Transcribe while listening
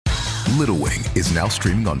Little Wing is now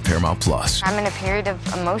streaming on Paramount Plus. I'm in a period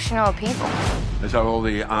of emotional upheaval. Is that all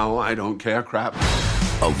the I don't care crap?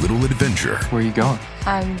 A little adventure. Where are you going?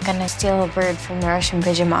 I'm gonna steal a bird from the Russian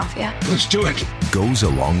pigeon mafia. Let's do it. Goes a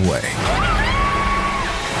long way.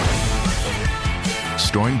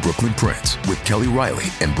 Starring Brooklyn Prince with Kelly Riley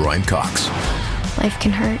and Brian Cox. Life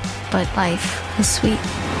can hurt, but life is sweet.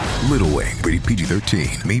 Little Wing, rated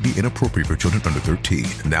PG-13, may be inappropriate for children under 13.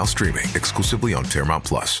 Now streaming exclusively on Paramount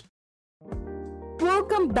Plus.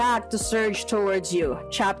 Welcome back to Surge Towards You.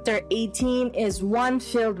 Chapter 18 is one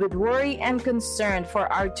filled with worry and concern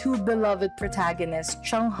for our two beloved protagonists,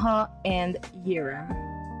 CHEONG-HO and Yiram.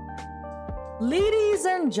 Ladies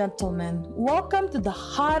and gentlemen, welcome to the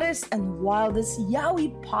hottest and wildest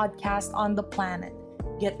yaoi podcast on the planet.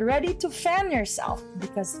 Get ready to fan yourself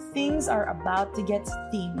because things are about to get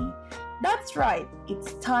steamy. That's right,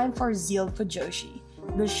 it's time for Sealed Fujoshi,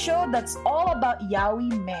 the show that's all about yaoi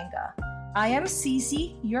manga. I am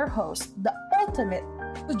Cece, your host, the ultimate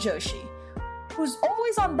Fujoshi, who's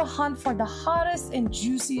always on the hunt for the hottest and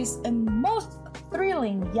juiciest and most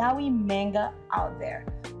thrilling yaoi manga out there.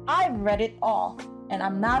 I've read it all, and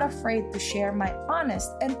I'm not afraid to share my honest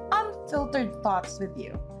and unfiltered thoughts with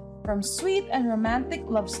you. From sweet and romantic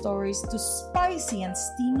love stories to spicy and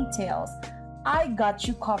steamy tales, I got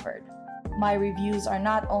you covered. My reviews are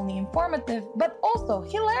not only informative, but also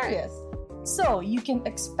hilarious. So you can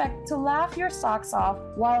expect to laugh your socks off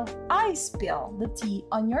while I spill the tea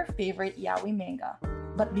on your favorite yaoi manga.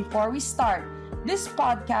 But before we start, this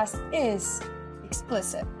podcast is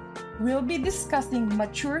explicit. We'll be discussing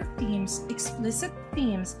mature themes, explicit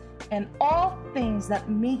themes, and all things that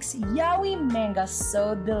makes yaoi manga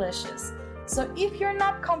so delicious. So if you're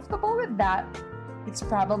not comfortable with that, it's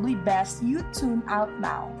probably best you tune out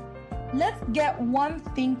now. Let's get one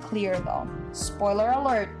thing clear though. Spoiler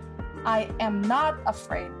alert, I am not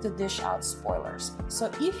afraid to dish out spoilers. So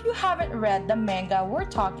if you haven't read the manga we're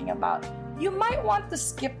talking about, you might want to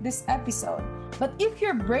skip this episode. But if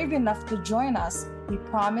you're brave enough to join us, we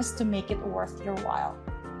promise to make it worth your while.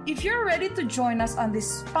 If you're ready to join us on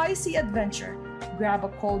this spicy adventure, grab a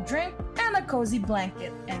cold drink and a cozy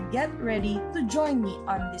blanket and get ready to join me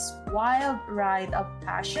on this wild ride of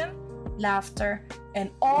passion, laughter, and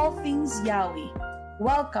all things yaoi.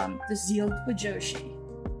 Welcome to Sealed Fujoshi.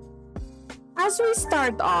 As we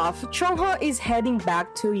start off, CHEONG-HO is heading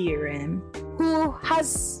back to Yiram, who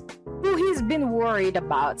he's been worried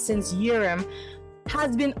about since Yiram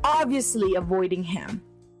has been obviously avoiding him.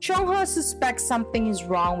 CHEONG-HO suspects something is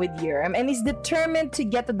wrong with Yiram and is determined to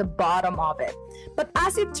get to the bottom of it. But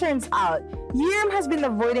as it turns out, Yiram has been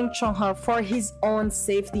avoiding CHEONG-HO for his own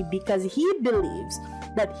safety because he believes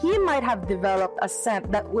that he might have developed a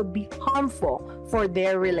scent that would be harmful for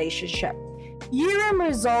their relationship. Yiram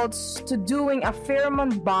resorts to doing a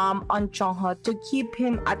pheromone bomb on CHEONG-HO to keep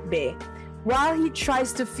him at bay, while he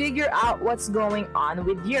tries to figure out what's going on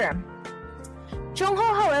with Yiram.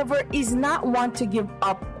 CHEONG-HO, however, is not one to give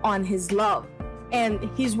up on his love, and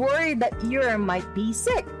he's worried that Yiram might be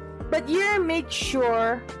sick. But Yiram makes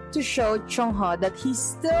sure to show CHEONG-HO that he's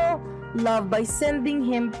still loved by sending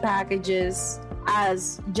him packages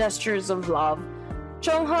as gestures of love.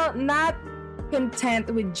 CHEONG-HO, not content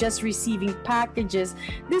with just receiving packages,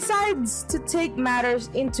 decides to take matters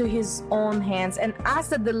into his own hands and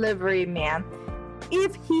ask the delivery man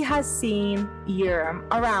if he has seen Yiram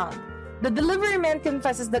around. The delivery man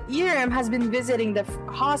confesses that Yiram has been visiting the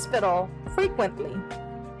hospital frequently,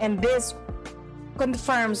 and this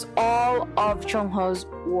confirms all of CHEONG-HO's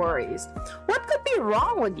worries. What could be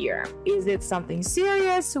wrong with Yiram? Is it something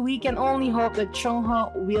serious? We can only hope that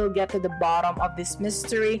CHEONG-HO will get to the bottom of this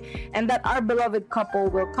mystery and that our beloved couple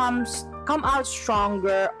will come out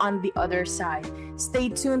stronger on the other side. Stay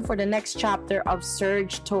tuned for the next chapter of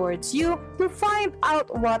Surge Towards You to find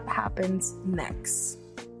out what happens next.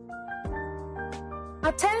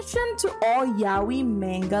 Attention to all yaoi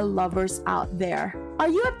manga lovers out there. Are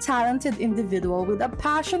you a talented individual with a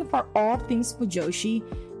passion for all things Fujoshi?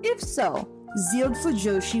 If so, Sealed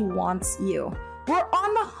Fujoshi wants you. We're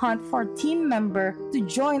on the hunt for a team member to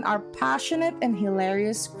join our passionate and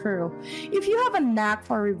hilarious crew. If you have a knack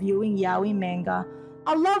for reviewing yaoi manga,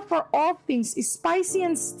 a love for all things is spicy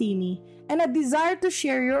and steamy, and a desire to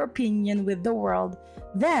share your opinion with the world,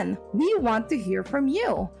 then we want to hear from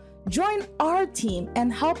you. Join our team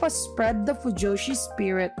and help us spread the Fujoshi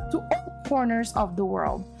spirit to all corners of the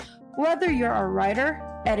world. Whether you're a writer,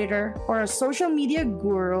 editor, or a social media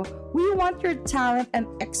guru, we want your talent and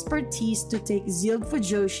expertise to take Sealed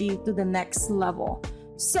Fujoshi to the next level.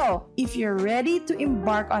 So, if you're ready to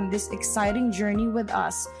embark on this exciting journey with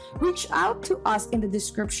us, reach out to us in the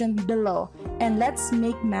description below and let's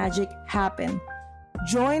make magic happen.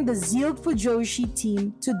 Join the Zealed Fujoshi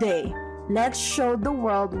team today. Let's show the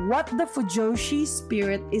world what the Fujoshi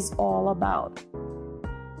spirit is all about.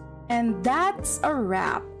 And that's a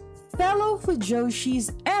wrap. Fellow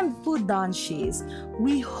Fujoshis and Fudanshis,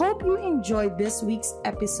 we hope you enjoyed this week's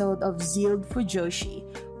episode of Zealed Fujoshi,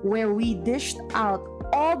 where we dished out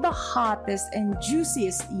all the hottest and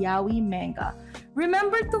juiciest yaoi manga.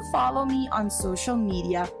 Remember to follow me on social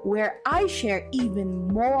media where I share even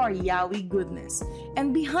more yaoi goodness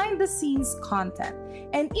and behind the scenes content.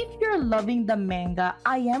 And if you're loving the manga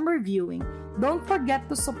I am reviewing, don't forget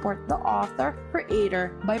to support the author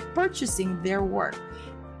creator by purchasing their work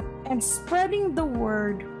and spreading the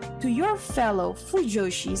word to your fellow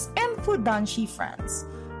Fujoshis and Fudanshi friends.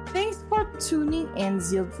 Thanks for tuning in,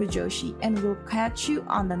 Zealed Fujoshi, and we'll catch you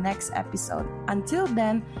on the next episode. Until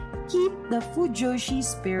then, keep the Fujoshi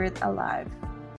spirit alive.